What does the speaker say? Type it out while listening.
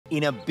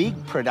In a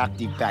big,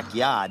 productive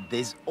backyard,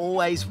 there's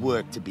always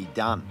work to be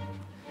done.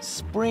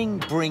 Spring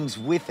brings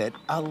with it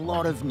a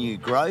lot of new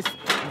growth,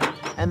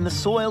 and the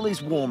soil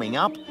is warming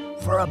up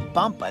for a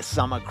bumper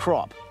summer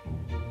crop.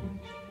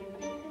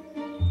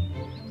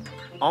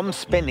 I'm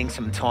spending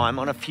some time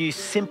on a few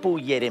simple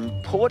yet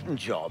important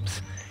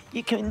jobs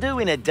you can do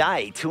in a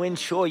day to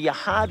ensure your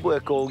hard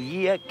work all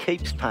year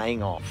keeps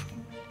paying off.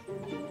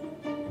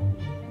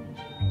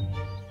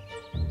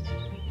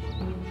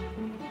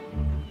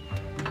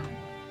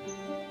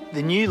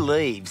 The new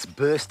leaves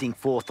bursting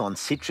forth on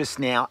citrus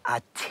now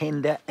are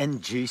tender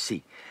and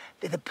juicy.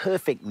 They're the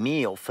perfect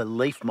meal for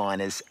leaf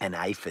miners and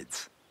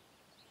aphids.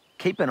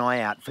 Keep an eye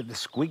out for the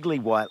squiggly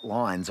white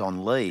lines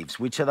on leaves,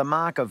 which are the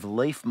mark of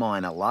leaf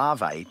miner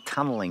larvae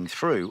tunnelling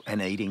through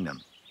and eating them.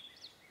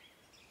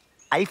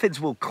 Aphids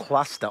will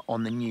cluster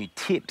on the new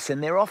tips,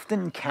 and they're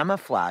often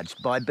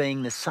camouflaged by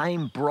being the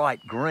same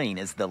bright green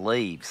as the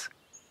leaves.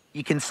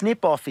 You can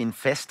snip off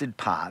infested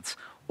parts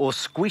or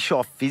squish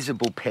off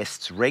visible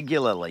pests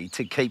regularly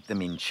to keep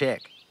them in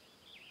check.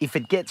 If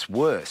it gets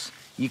worse,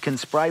 you can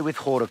spray with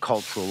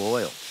horticultural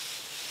oil.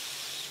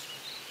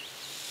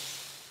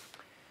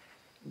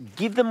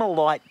 Give them a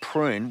light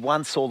prune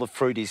once all the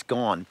fruit is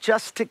gone,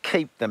 just to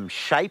keep them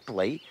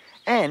shapely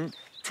and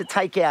to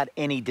take out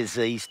any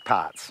diseased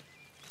parts.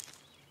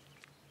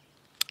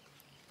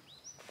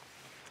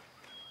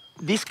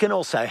 This can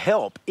also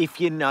help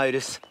if you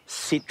notice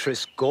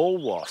citrus gall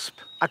wasp,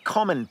 a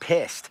common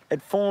pest.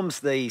 It forms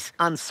these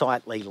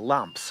unsightly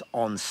lumps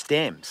on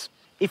stems.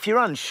 If you're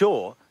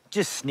unsure,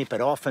 just snip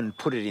it off and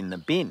put it in the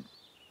bin.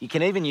 You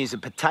can even use a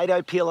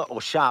potato peeler or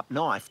sharp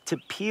knife to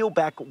peel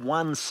back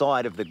one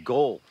side of the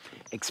gall.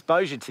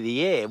 Exposure to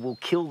the air will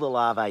kill the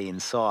larvae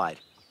inside.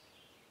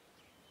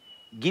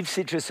 Give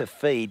citrus a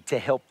feed to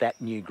help that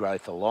new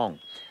growth along.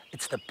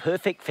 It's the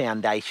perfect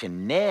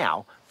foundation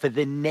now for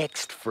the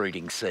next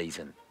fruiting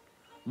season.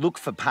 Look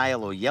for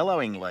pale or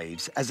yellowing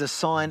leaves as a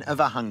sign of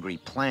a hungry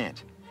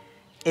plant.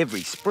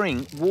 Every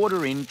spring,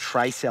 water in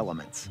trace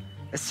elements,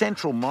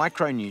 essential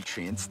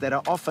micronutrients that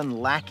are often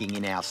lacking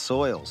in our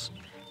soils,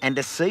 and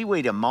a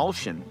seaweed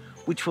emulsion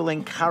which will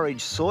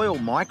encourage soil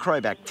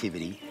microbe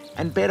activity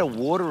and better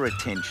water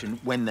retention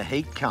when the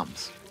heat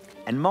comes,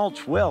 and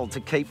mulch well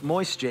to keep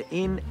moisture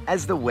in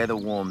as the weather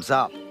warms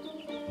up.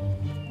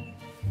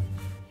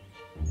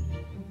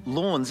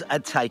 Lawns are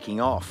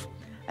taking off,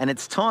 and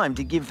it's time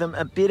to give them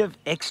a bit of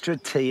extra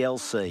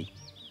TLC.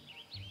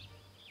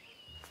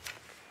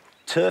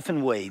 Turf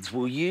and weeds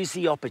will use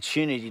the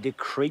opportunity to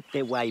creep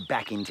their way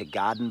back into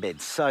garden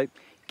beds, so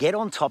get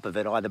on top of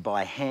it either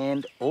by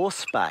hand or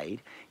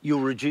spade.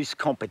 You'll reduce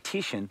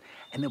competition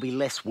and there'll be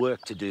less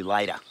work to do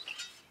later.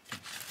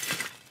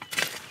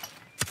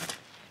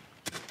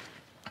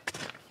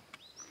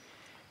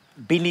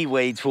 Bindi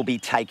weeds will be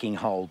taking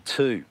hold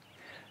too.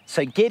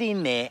 So get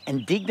in there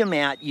and dig them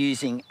out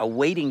using a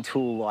weeding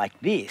tool like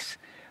this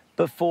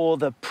before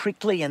the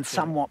prickly and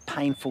somewhat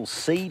painful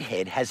seed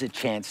head has a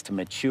chance to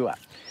mature.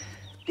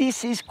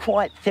 This is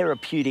quite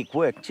therapeutic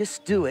work.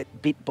 Just do it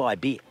bit by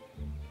bit.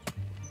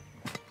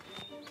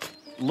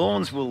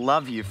 Lawns will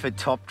love you for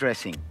top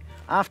dressing.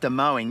 After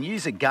mowing,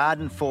 use a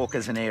garden fork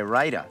as an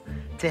aerator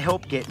to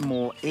help get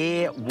more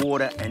air,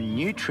 water and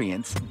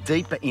nutrients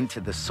deeper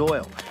into the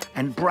soil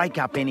and break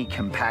up any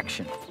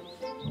compaction.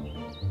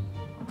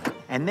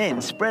 And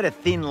then spread a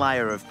thin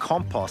layer of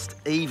compost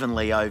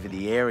evenly over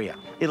the area.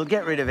 It'll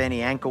get rid of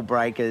any ankle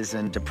breakers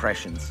and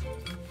depressions.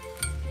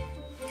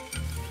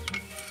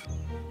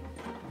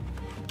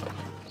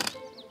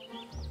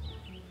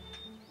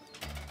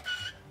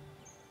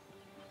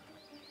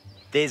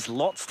 There's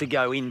lots to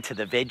go into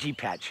the veggie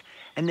patch,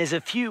 and there's a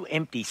few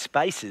empty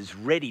spaces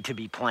ready to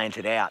be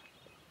planted out.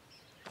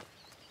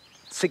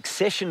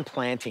 Succession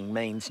planting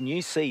means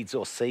new seeds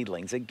or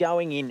seedlings are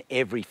going in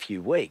every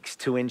few weeks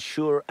to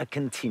ensure a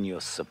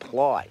continuous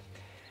supply.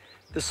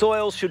 The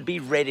soil should be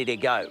ready to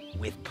go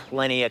with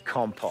plenty of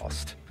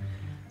compost.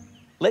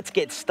 Let's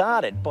get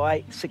started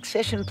by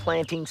succession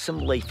planting some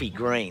leafy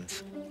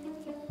greens.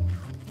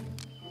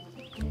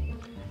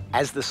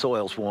 As the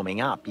soil's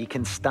warming up, you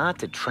can start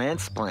to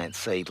transplant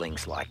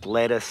seedlings like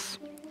lettuce,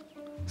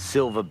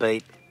 silver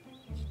beet,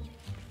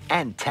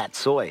 and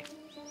tatsoi.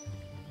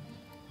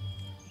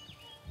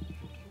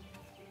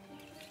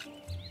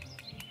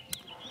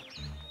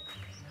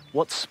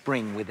 What's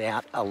spring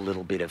without a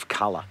little bit of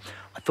colour?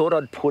 I thought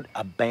I'd put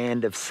a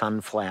band of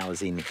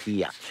sunflowers in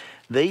here.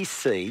 These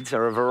seeds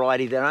are a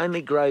variety that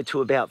only grow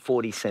to about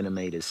 40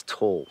 centimetres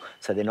tall,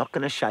 so they're not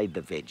going to shade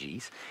the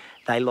veggies.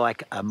 They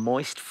like a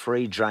moist,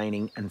 free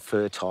draining and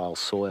fertile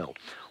soil.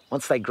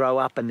 Once they grow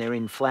up and they're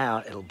in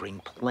flower, it'll bring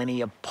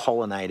plenty of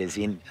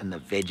pollinators in and the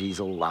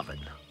veggies will love it.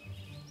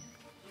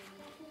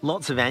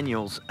 Lots of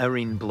annuals are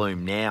in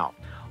bloom now.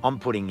 I'm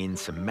putting in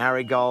some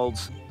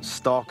marigolds,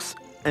 stocks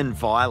and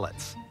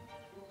violets.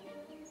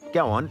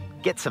 Go on,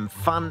 get some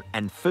fun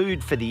and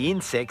food for the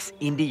insects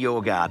into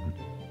your garden.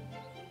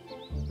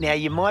 Now,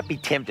 you might be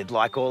tempted,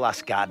 like all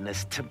us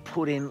gardeners, to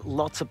put in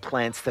lots of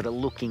plants that are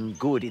looking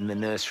good in the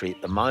nursery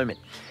at the moment.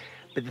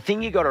 But the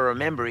thing you got to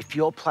remember, if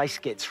your place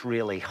gets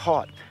really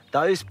hot,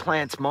 those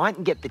plants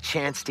mightn't get the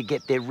chance to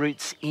get their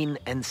roots in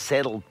and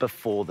settled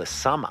before the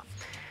summer.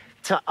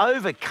 To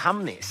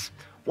overcome this,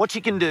 what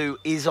you can do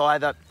is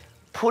either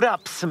put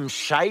up some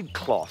shade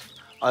cloth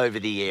over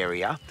the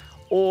area,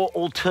 or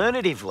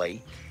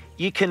alternatively,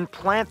 you can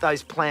plant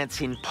those plants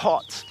in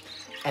pots,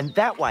 and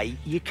that way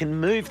you can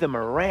move them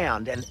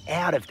around and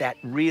out of that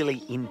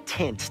really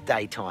intense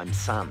daytime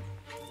sun.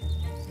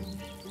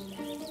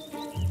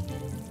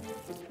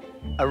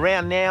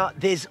 Around now,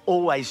 there's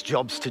always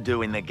jobs to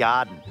do in the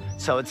garden,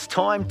 so it's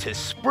time to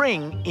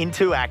spring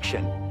into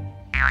action.